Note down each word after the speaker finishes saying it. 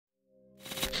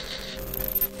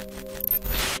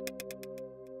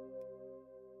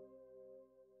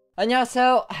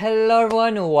안녕하세요, hello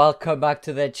everyone, welcome back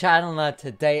to the channel. Now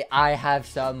today I have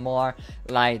some more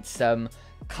Lightsum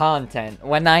content.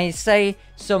 When I say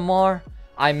some more,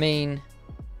 I mean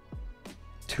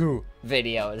 2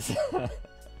 videos.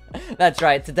 That's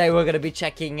right, today we're going to be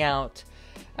checking out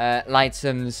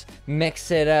Lightsum's Mix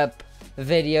It Up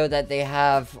video that they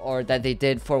have, or that they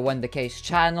did for When the Case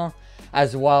channel,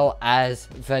 as well as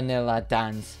Vanilla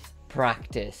Dance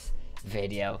Practice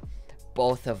video.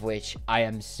 Both of which I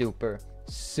am super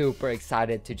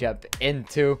excited to jump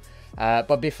into.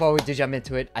 But before we do jump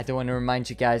into it, I do want to remind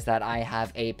you guys that I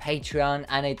have a Patreon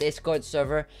and a Discord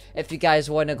server. If you guys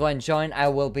want to go and join, I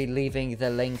will be leaving the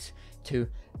links to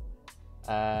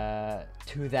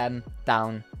them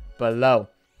down below.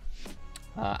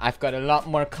 I've got a lot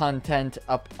more content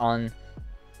up on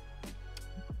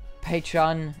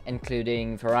Patreon,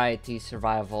 including variety,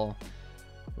 survival,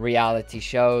 reality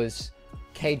shows,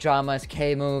 K-dramas,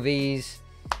 K-movies,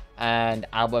 and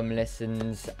album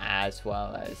listens, as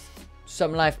well as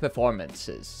some live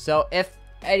performances. So if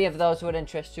any of those would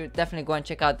interest you, definitely go and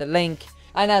check out the link.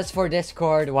 And as for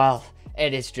Discord, well,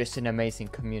 it is just an amazing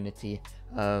community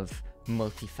of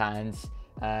multi-fans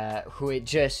who it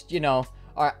just, you know,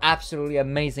 are absolutely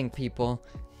amazing people.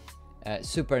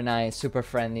 Super nice, super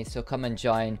friendly. So come and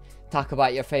join, talk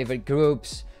about your favorite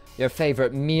groups, your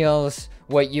favorite meals,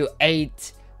 what you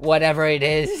ate, whatever it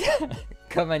is.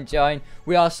 Come and join.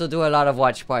 We also do a lot of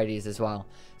watch parties as well,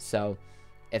 so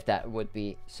if that would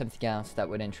be something else that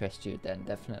would interest you, then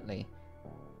definitely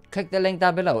click the link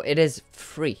down below. It is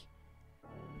free.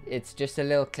 It's just a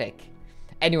little click.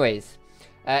 Anyways,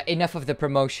 enough of the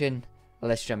promotion.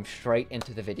 Let's jump straight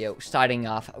into the video, starting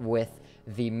off with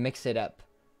the Mix It Up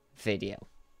video.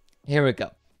 Here we go.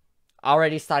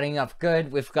 Already starting off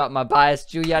good. We've got my bias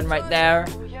Julian right there.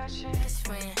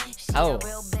 Oh.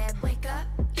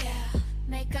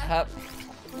 Up.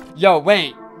 Yo,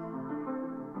 wait.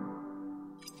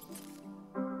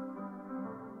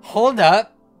 Hold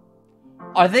up.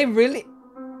 Are they really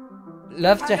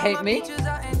love to hate me?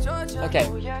 Okay.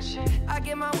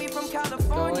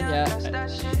 Going, yeah.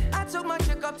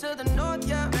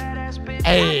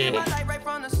 Hey.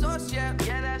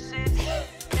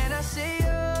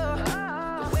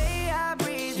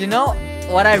 You know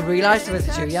what I realized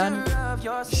with Julian?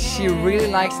 She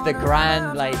really likes the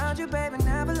grand, like...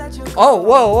 Oh,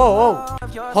 whoa.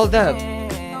 Hold up.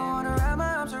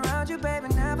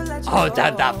 Oh,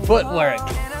 that footwork.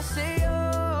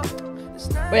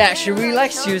 But yeah, she really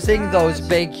likes using those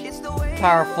big,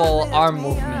 powerful arm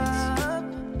movements.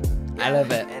 I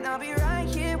love it.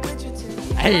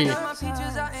 Hey.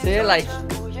 See, like...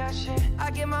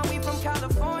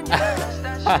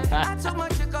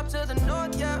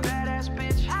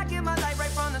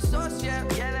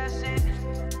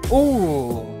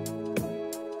 Ooh.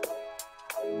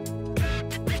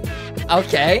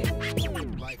 Okay.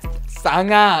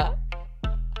 Sanga.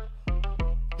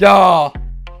 Yo.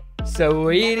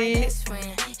 Sweetie.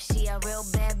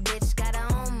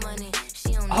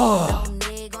 Oh.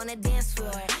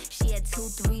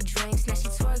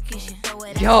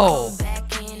 Yo.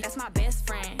 That's my best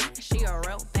friend. She a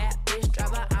real bad bitch, drive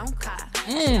her own car.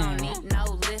 She don't need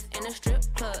no lift in a strip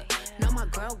club. No, my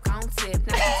girl gon' tip.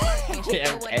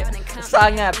 Yeah, okay.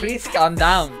 Sanga, please calm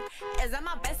down. Is that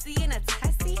my bestie in a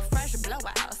taxi? Fresh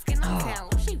blowout, skin on town,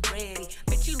 she ready.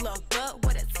 Bitch, you look good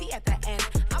with a T at the end.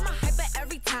 I'm a hyper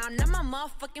every time. I'm my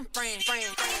motherfucking friend.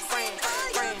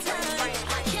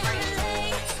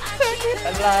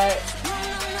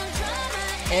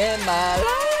 In my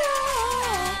life.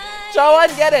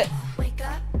 Joanne, get it.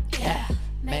 Yeah,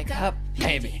 make up,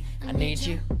 baby. I need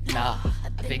you. Nah,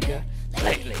 I've been good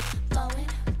lately.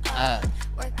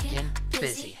 Working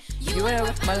busy. You are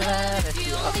with my love if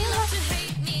you are.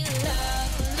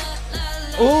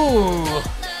 Ooh.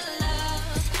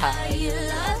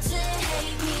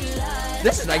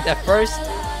 This is like the first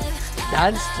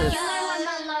dance to...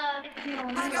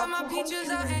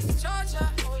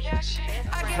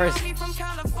 First...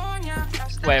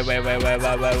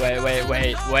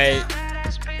 Wait.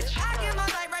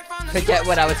 Forget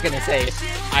what I was gonna say.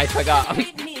 I forgot.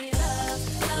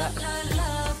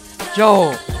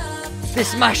 Yo,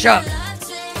 this mashup.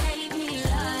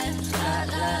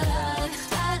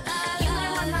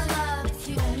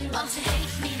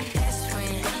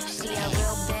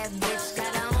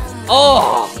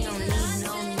 Oh,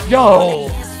 yo,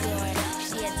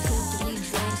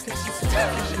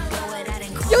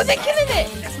 they're killing it.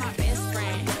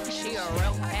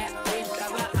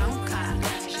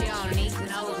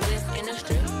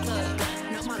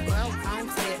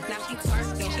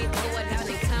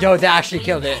 Yo, they actually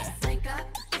killed it.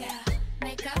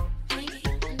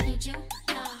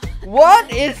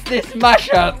 What is this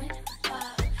mashup?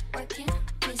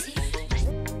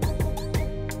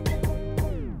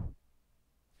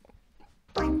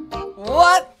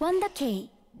 What? Wonder K.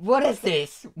 What is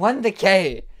this? Wonder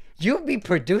K. You be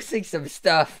producing some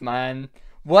stuff, man.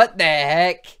 What the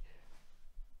heck?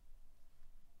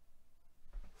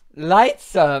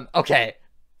 Lightsum. Okay.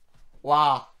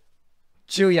 Wow.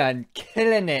 Juyeon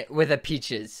killing it with the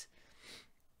peaches.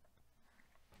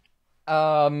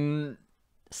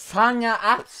 Sangha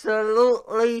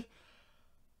absolutely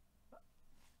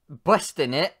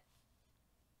busting it.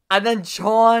 And then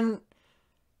Sean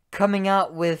coming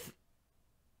out with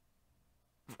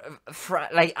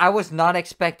like, I was not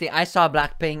expecting. I saw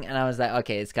BLACKPINK and I was like,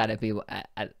 okay, it's gotta be,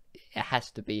 it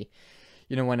has to be,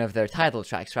 you know, one of their title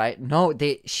tracks, right? No,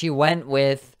 she went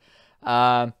with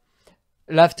Love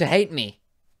to Hate Me.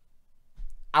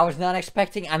 I was not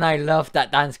expecting, and I loved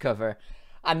that dance cover.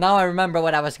 And now I remember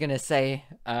what I was gonna say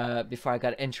before I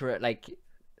got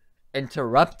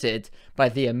interrupted by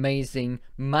the amazing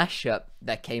mashup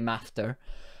that came after.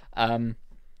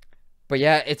 But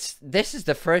yeah, this is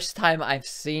the first time I've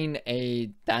seen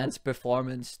a dance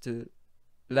performance to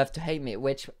Love to Hate Me,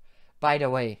 which, by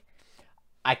the way,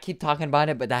 I keep talking about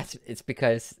it, but it's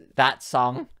because that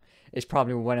song is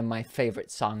probably one of my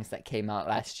favorite songs that came out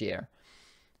last year.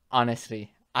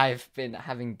 Honestly, I've been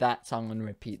having that song on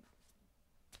repeat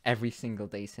every single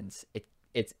day since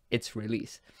its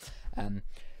release.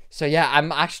 So yeah,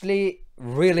 I'm actually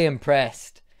really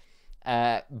impressed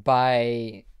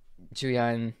by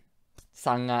Juyeon,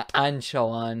 Sangha, and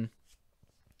Shoan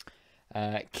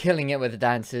killing it with the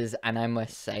dances. And I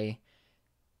must say,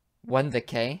 Wonder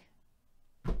K,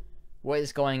 what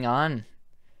is going on?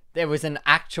 There was an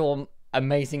actual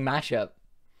amazing mashup.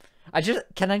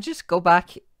 Can I just go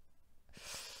back?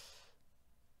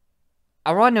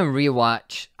 I want to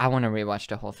rewatch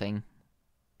the whole thing.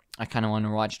 I kind of want to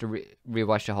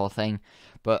rewatch the whole thing,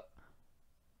 but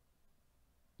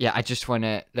yeah, I just want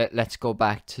to let's go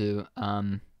back to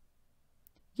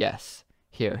yes,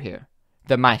 here,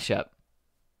 the mashup.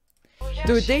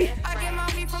 Dude, they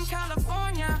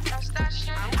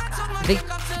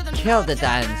killed the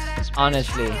dance,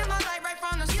 honestly.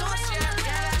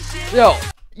 Yo,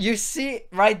 you see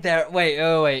right there? Wait,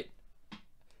 oh wait.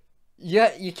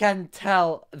 Yeah, you can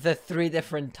tell the 3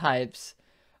 different types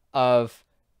of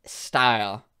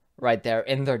style right there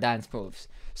in their dance moves.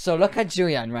 So look at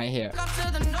Juyeon right here.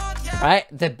 Right?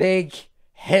 The big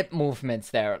hip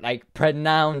movements there. Like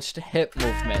pronounced hip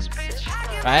movements.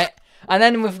 Right? And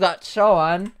then we've got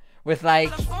Shoan with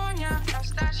like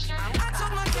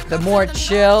the more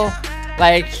chill,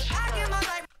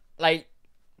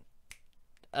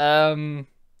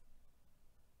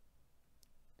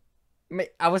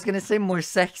 I was gonna say more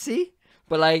sexy,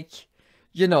 but like,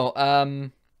 you know,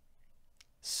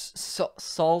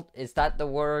 salt, is that the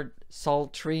word?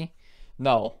 Sultry?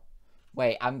 No,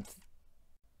 wait, I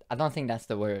don't think that's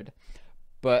the word,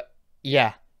 but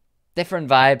yeah, different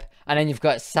vibe. And then you've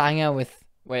got Sangha with,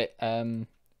 well,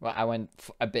 I went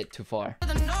a bit too far.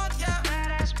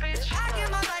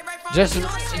 Just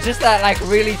that like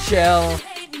really chill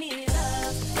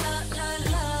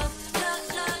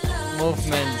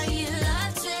movement.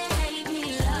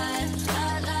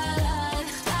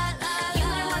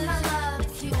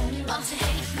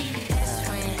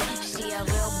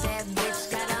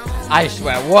 I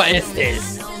swear, what is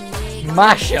this?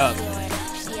 Mashup.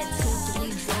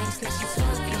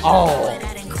 Oh.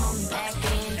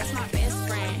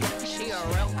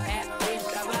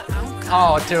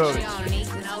 Oh, dude.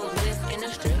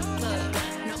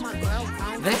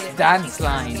 This dance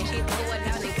line.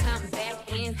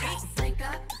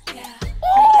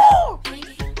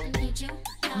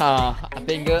 Oh! I've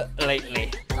been good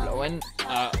lately. Flowing,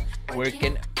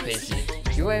 working, busy.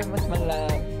 You ain't with my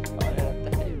love.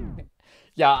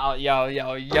 Yo.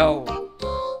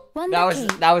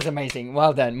 That was amazing.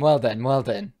 Well done.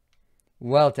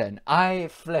 I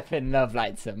flippin' love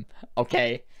Lightsum.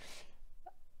 Okay.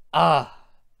 I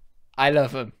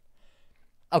love him.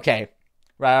 Okay.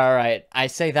 Right. I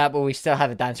say that, but we still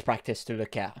have a dance practice to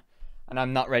look at. And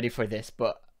I'm not ready for this,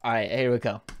 but alright, here we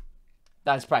go.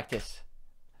 Dance practice.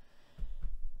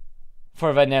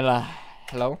 For Vanilla.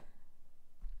 Hello?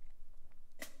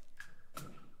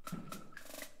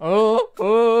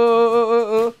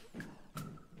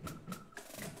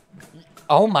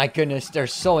 Oh my goodness, they're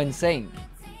so insane.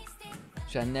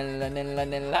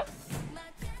 Chanella.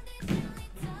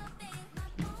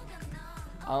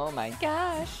 Oh my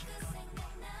gosh.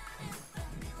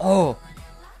 Oh.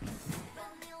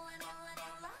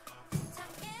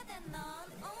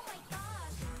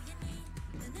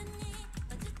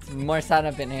 More sun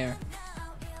up in here.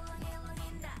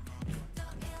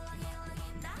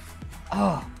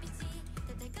 Oh.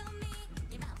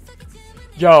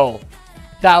 Yo.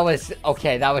 That was...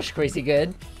 Okay, that was crazy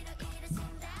good.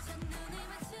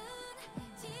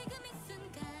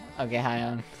 Okay, hang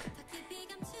on.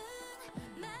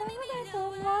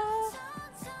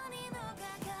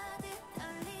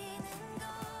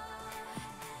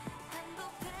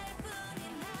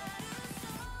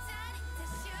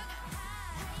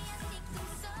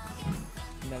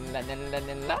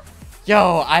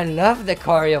 Yo, I love the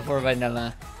choreo for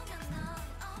Vanilla.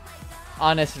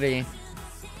 Honestly.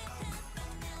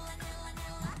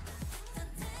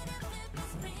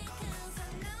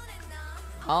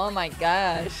 Oh my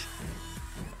gosh.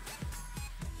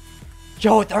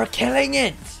 Yo, they're killing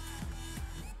it.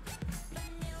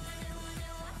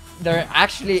 They're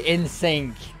actually in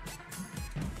sync.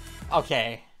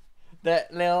 Okay. The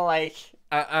little like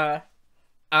I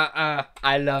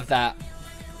love that.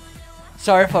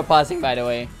 Sorry for pausing, by the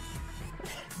way.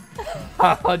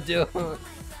 Oh, dude.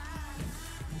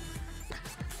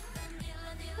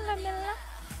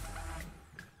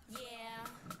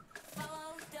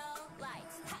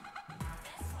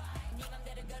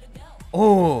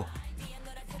 Oh,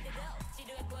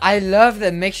 I love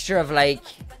the mixture of like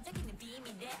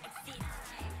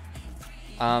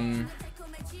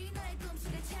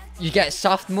you get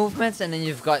soft movements and then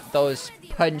you've got those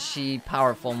punchy,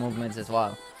 powerful movements as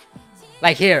well.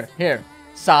 Like here,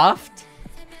 soft.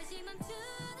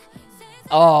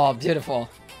 Oh, beautiful.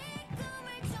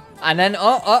 And then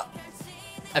oh,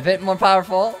 a bit more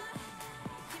powerful.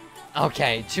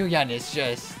 Okay, Chuyeon is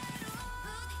just.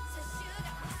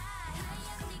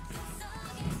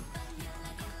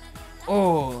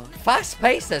 Oh, fast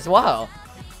paced as well.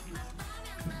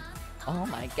 Oh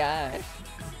my gosh.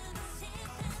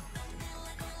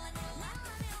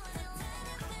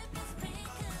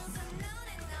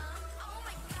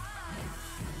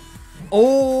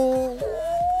 Oh.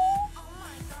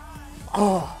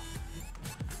 Oh.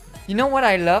 You know what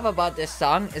I love about this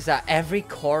song is that every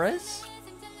chorus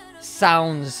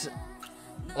sounds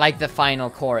like the final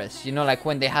chorus. You know, like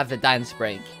when they have the dance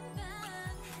break.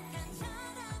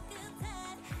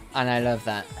 And I love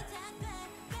that.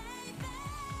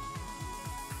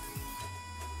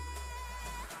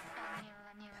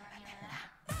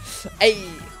 Hey.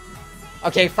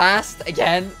 Okay, fast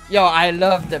again. Yo, I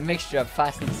love the mixture of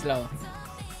fast and slow.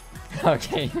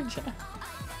 Okay.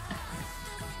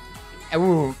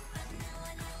 Ooh.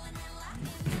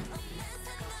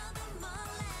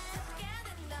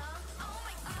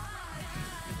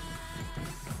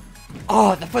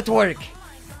 Oh, the footwork.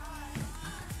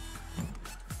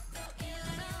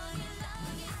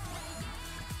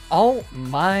 Oh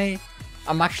my,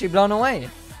 I'm actually blown away.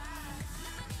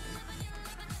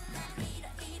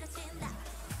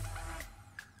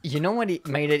 You know what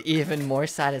made it even more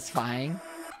satisfying?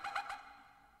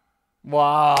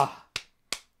 Wow.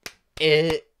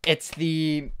 It's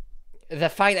the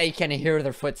fact that you can hear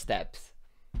their footsteps.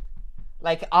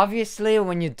 Like, obviously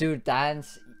when you do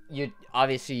dance, you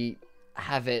obviously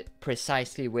have it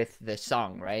precisely with the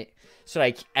song, right? So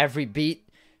like every beat,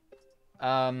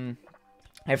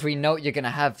 every note you're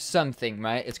gonna have something,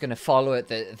 right? It's gonna follow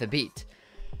the beat.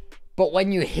 But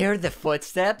when you hear the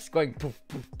footsteps going poof,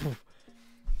 poof, poof,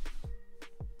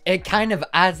 it kind of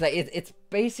adds like it's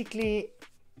basically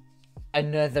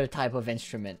another type of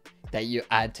instrument that you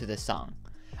add to the song,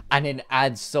 and it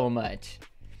adds so much,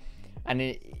 and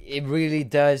it really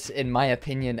does, in my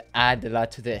opinion, add a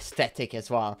lot to the aesthetic as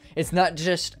well. It's not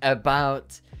just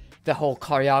about the whole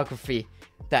choreography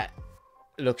that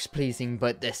looks pleasing,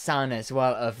 but the sound as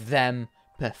well of them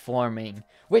performing,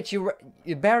 which you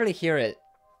barely hear it,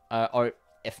 or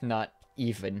if not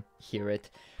even hear it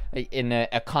in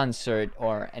a concert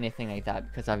or anything like that,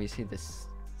 because obviously this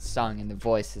song and the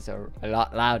voices are a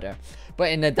lot louder.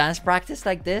 But in a dance practice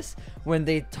like this, when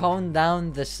they tone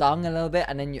down the song a little bit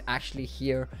and then you actually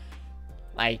hear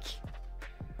like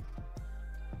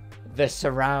the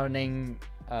surrounding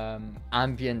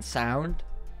ambient sound,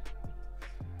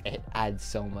 it adds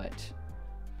so much.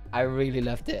 I really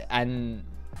loved it, and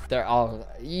they're all,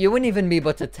 you wouldn't even be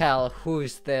able to tell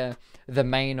who's the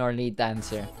main or lead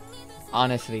dancer,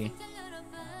 honestly.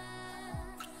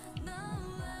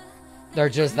 They're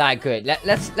just that good.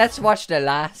 Let's watch the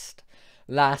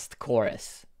last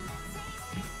chorus.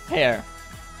 Here.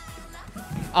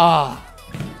 Ah.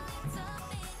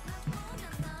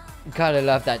 Gotta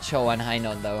love that show on high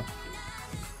note though.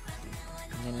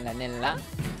 Nilla nilla.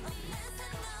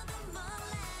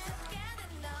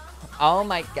 Oh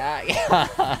my god.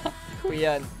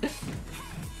 Kuyan.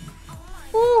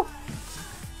 Woo.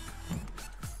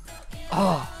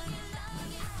 Oh.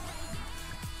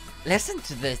 Listen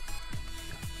to this.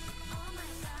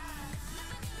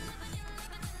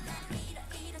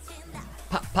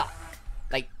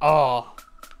 Like, oh.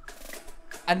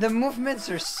 And the movements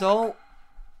are so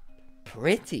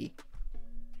pretty.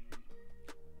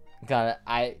 God,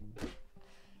 I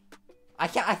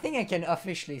think I can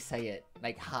officially say it.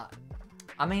 Like,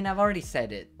 I mean, I've already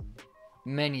said it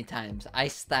many times. I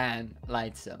stan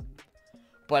Lightsum.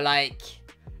 But like,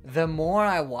 the more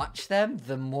I watch them,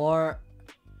 the more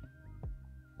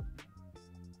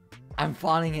I'm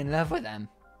falling in love with them.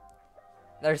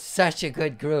 They're such a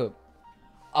good group.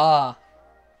 I'm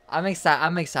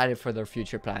excited for their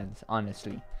future plans,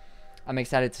 honestly. I'm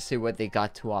excited to see what they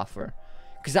got to offer.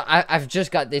 Because I've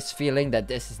just got this feeling that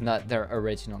this is not their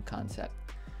original concept.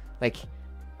 Like,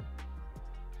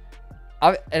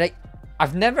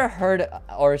 I've never heard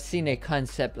or seen a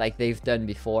concept like they've done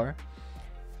before.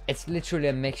 It's literally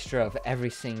a mixture of every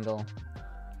single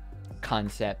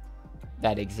concept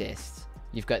that exists.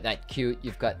 You've got that cute,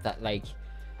 you've got that like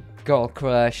girl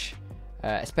crush,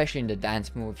 especially in the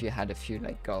dance move. You had a few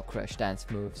like girl crush dance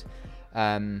moves,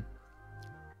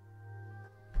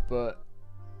 but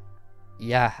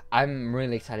yeah, I'm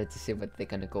really excited to see what they're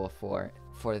gonna go for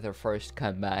their first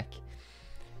comeback,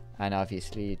 and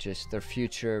obviously just their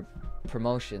future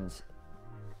promotions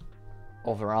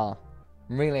overall.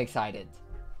 I'm really excited.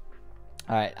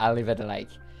 Alright, I'll leave it a like.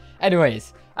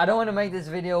 Anyways, I don't want to make this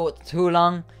video too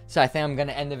long, so I think I'm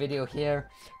gonna end the video here.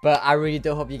 But I really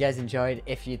do hope you guys enjoyed.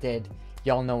 If you did,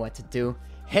 y'all know what to do.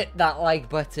 Hit that like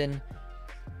button,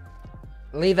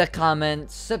 leave a comment,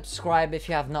 subscribe if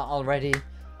you have not already.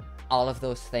 All of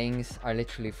those things are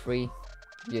literally free.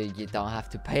 You don't have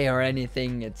to pay or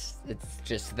anything. It's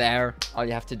just there. All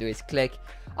you have to do is click.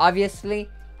 Obviously,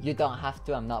 you don't have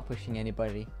to. I'm not pushing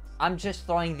anybody. I'm just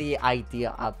throwing the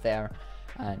idea out there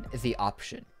and the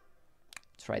option.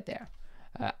 It's right there.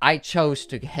 I chose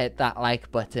to hit that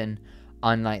like button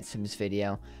on Lightsum's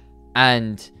video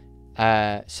and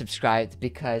subscribed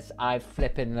because I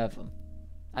flipping love them.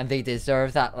 And they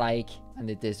deserve that like, and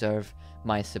they deserve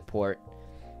my support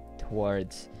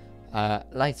towards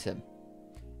Lightsum.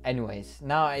 Anyways,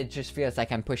 now it just feels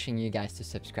like I'm pushing you guys to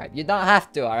subscribe. You don't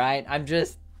have to, alright? I'm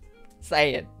just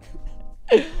saying.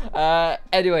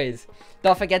 Anyways,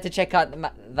 don't forget to check out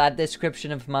that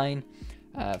description of mine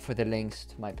for the links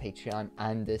to my Patreon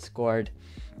and Discord.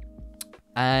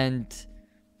 And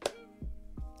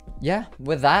yeah,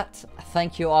 with that,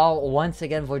 thank you all once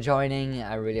again for joining.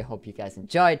 I really hope you guys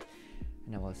enjoyed,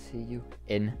 and I will see you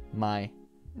in my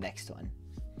next one.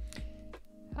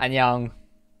 안녕.